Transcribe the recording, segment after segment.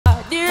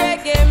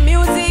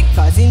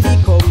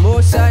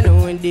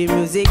motion. When the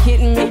music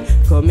hit me,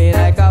 coming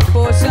like a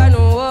potion,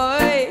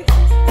 boy.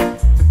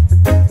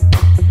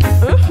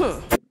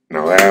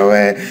 Na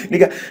wewe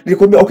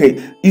nilikwambia okay,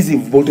 hizi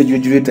voltage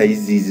regulator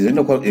hizi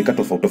zinaenda kwa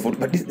tofauti tofauti,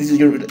 but this is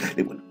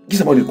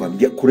kisa bado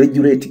nilikwambia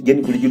kuregulate,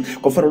 yani kuregulate.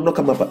 Kwa mfano unaona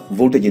kama hapa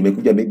voltage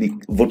imekuja, maybe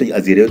voltage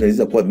azireo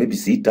inaweza kuwa maybe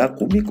 6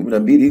 10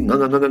 12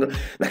 nganga,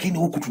 lakini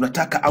huku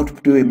tunataka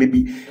output iwe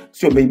maybe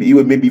sio maybe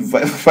iwe maybe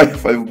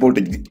 5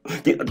 voltage.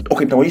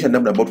 Okay, nitaonyesha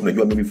namna ambayo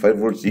tunajua maybe 5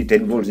 volts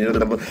 10 volts,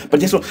 but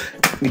just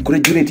ni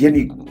kuregulate,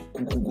 yani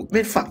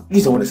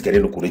kisa wanasikia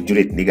neno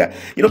kuregulate nigga,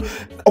 you know.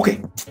 Okay,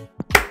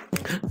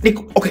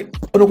 okay,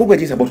 unakumbuka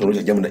jinsi ambavyo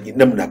tunaonyesha jambo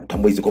namna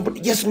kutambua hizo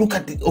component. Just look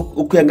at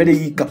ukiangalia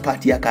hii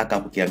kapati ya kaka,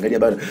 ukiangalia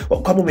bana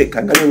kama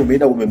umeangalia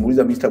umeenda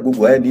umemuuliza Mr.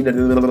 Google haya nini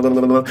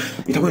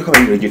itakuwa kama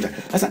hiyo regulator.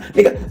 Sasa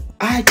nigga,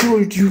 I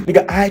told you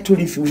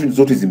information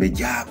zote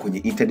zimejaa kwenye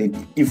internet,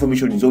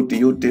 information zote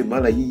yote,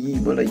 mara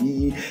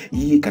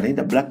hii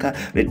kanaenda black,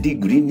 red,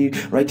 green,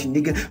 right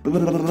nigga,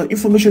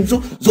 information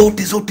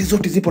zote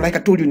zipo like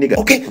I told you nigga.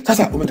 Okay,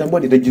 sasa umetambua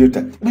ni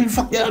regulator. In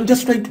fact, I'm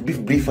just trying to be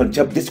brief and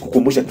chap, just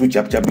kukumbusha tu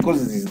chap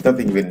because this is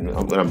nothing even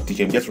I'm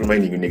teaching, just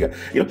reminding you nigga,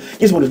 you know.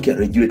 Just want to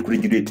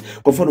regulate.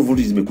 Kwa mfano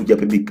voltage zimekuja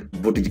hapa, maybe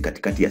voltage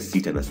katikati ya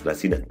 6 na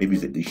 30, maybe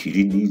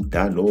 20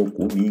 5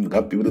 10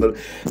 ngapi,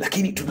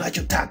 lakini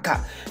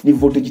tunachotaka ni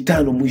voltage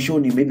 5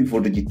 mwishoni, maybe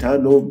voltage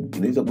 5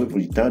 inaweza kuwa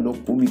voltage 5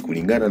 10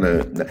 kulingana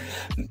na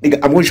nigga.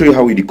 I'm going to show you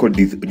how we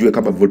decode this, ujue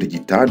kama voltage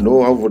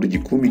 5 au voltage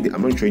 10.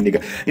 I'm going to show you nigga,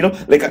 you know,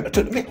 like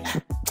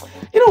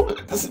you know,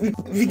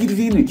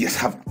 vingine just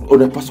have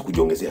unapaswa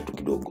kujiongezea tu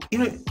kidogo. You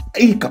know,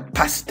 hii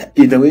capacitor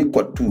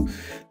inaweka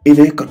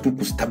tu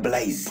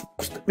kustabilize.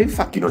 In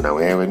fact, you know, na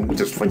wewe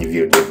ngoja tufanye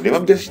vile ndio.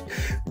 I'm just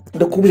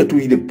nakumbusha tu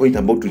ile point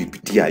ambayo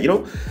tulipitia, you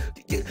know.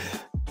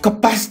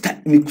 Capacitor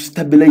ni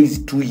kustabilize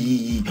tu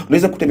hii.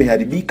 Unaweza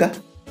kutemeharibika,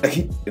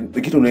 lakini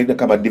kitu unaenda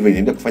kama device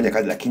inaenda kufanya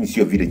kazi, lakini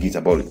sio vile jinsi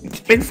ambavyo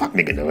in fact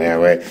nigga, na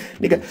wewe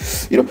nigga,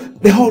 you know,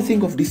 the whole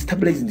thing of this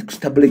stabilizing is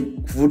stabilize.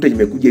 Voltage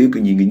imekuja yuko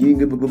nyingi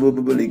like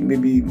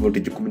maybe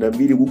voltage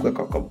 12 huko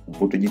kwa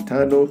voltage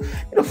 5, you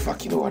know,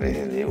 fuck, you know what,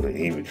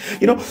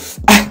 you know,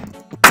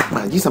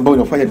 jinsi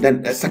ambavyo inafanya ndani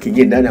saki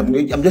nyingine ndani.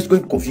 I'm just going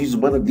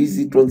confused man,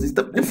 this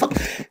transistor in fact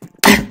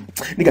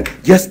nigga,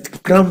 just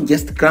cram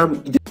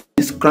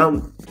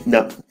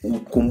na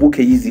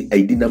ukumbuke hizi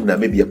ID namna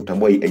maybe ya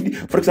kutambua hii ID.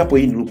 For example,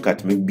 you look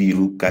at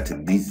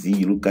this,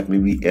 you look at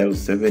maybe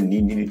L7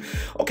 nini.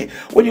 Okay,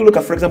 when you look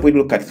at, for example, when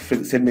you look at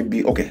say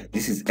maybe okay,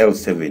 this is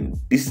L7.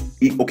 This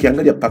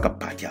ukiangalia paka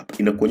part hapa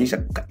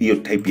inakuonyesha hiyo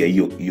type ya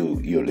hiyo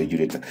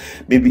regulator.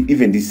 Maybe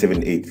even this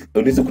 78.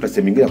 Unaweza kuta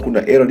sehemu nyingine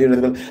kuna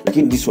error,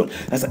 lakini this one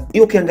sasa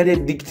hiyo ukiangalia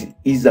dict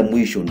is a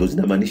mwisho ndo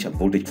zinamaanisha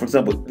voltage. For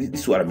example, this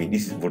is what I mean,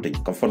 this is voltage.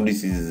 Confirm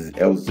this is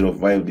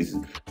L05, this is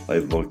 5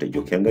 voltage.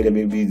 Ukiangalia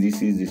maybe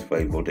this is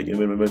 5 voltage,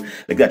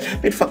 like that.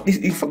 But in fact, this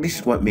is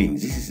what it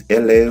means. This is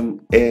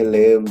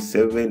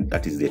LM7,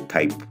 that is the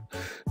type.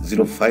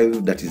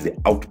 05, that is the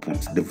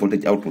output, the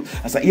voltage output.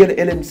 As here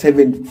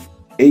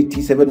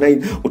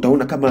LM78079,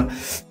 utaona kama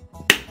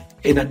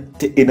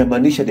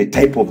inamaanisha the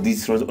type of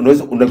this.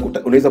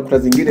 Unaweza kuta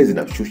zingine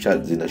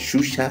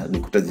zinashusha,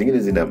 nikuta zingine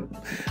zina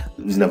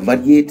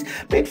variate.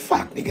 But in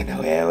fact, nigga, na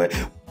wewe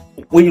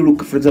when you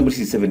look, for example, this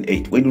is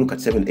 78. When you look at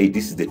 78,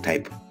 this is the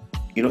type.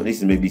 You know, this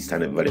is maybe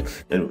standard value,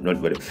 no,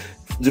 not value.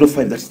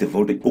 05, that's the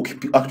voltage.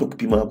 After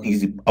ukipima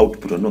hizi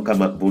output no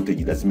kama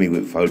voltage that's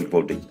maybe fault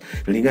voltage.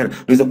 Nalingana,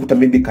 unaweza kuta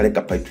maybe kale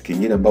ka pipe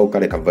kingine ambao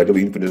kale ka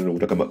variable input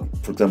unakuta kama,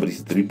 for example, this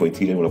is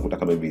 3.0 unakuta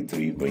kama maybe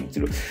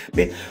 3.0.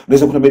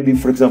 Unaweza kuta maybe,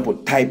 for example,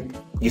 type,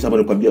 yes, I'm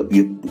going to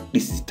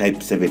this is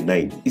type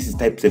 79. This is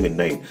type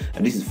 79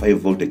 and this is 5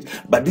 voltage.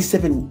 But this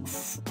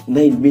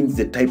 79 means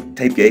the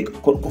type ya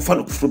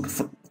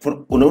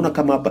unaona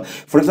kama hapa,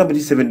 for example,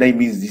 this 79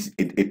 means this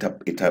it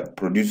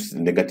produces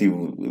negative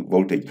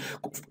voltage.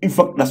 In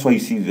fact, that's why you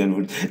see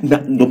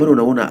ndio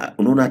maana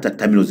unaona hata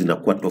terminals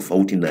zinakuwa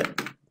tofauti na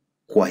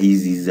kwa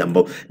hizi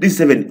ambao this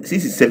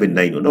is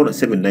 79. Unaona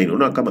 79,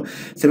 unaona kama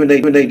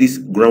 79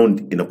 this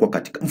ground inakuwa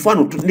katika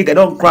mfano nigga,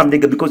 don't cram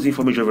nigga because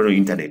information very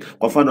internet.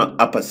 Kwa mfano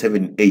hapa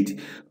 78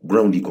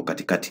 ground iko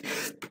katikati.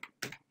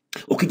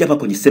 Ukija hapa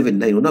kwenye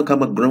 79 unaona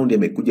kama ground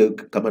imekuja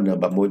kama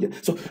namba 1.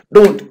 So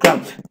don't cram,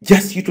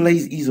 just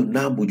utilize hizo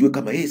namba ujue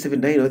kama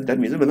 79 that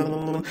means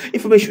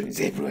information is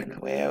everywhere na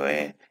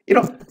wewe. You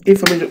know,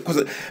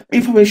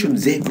 information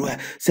is everywhere.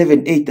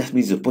 78 that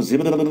means it's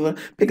positive.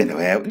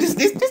 This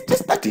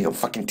nothing I'm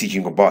fucking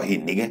teaching about here,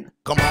 nigga.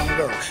 Come on,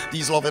 girl,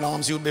 these loving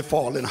arms you'll be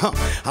falling, huh?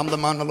 I'm the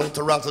man alone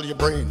to rattle your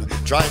brain,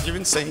 drive you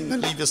insane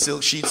and leave your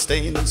silk sheet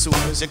stained. And soon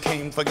as you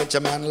came, forget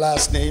your man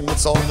last name,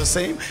 it's all the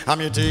same. I'm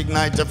here to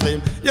ignite the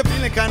flame. You're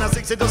feeling kinda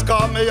sexy, just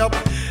call me up.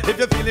 If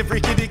you're feeling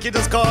freaky dicky,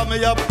 just call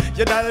me up.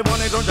 You dial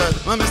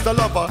 1-800, Mr.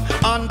 Lover,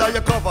 under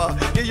your cover,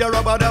 give your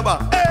rubber dubber.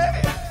 Hey!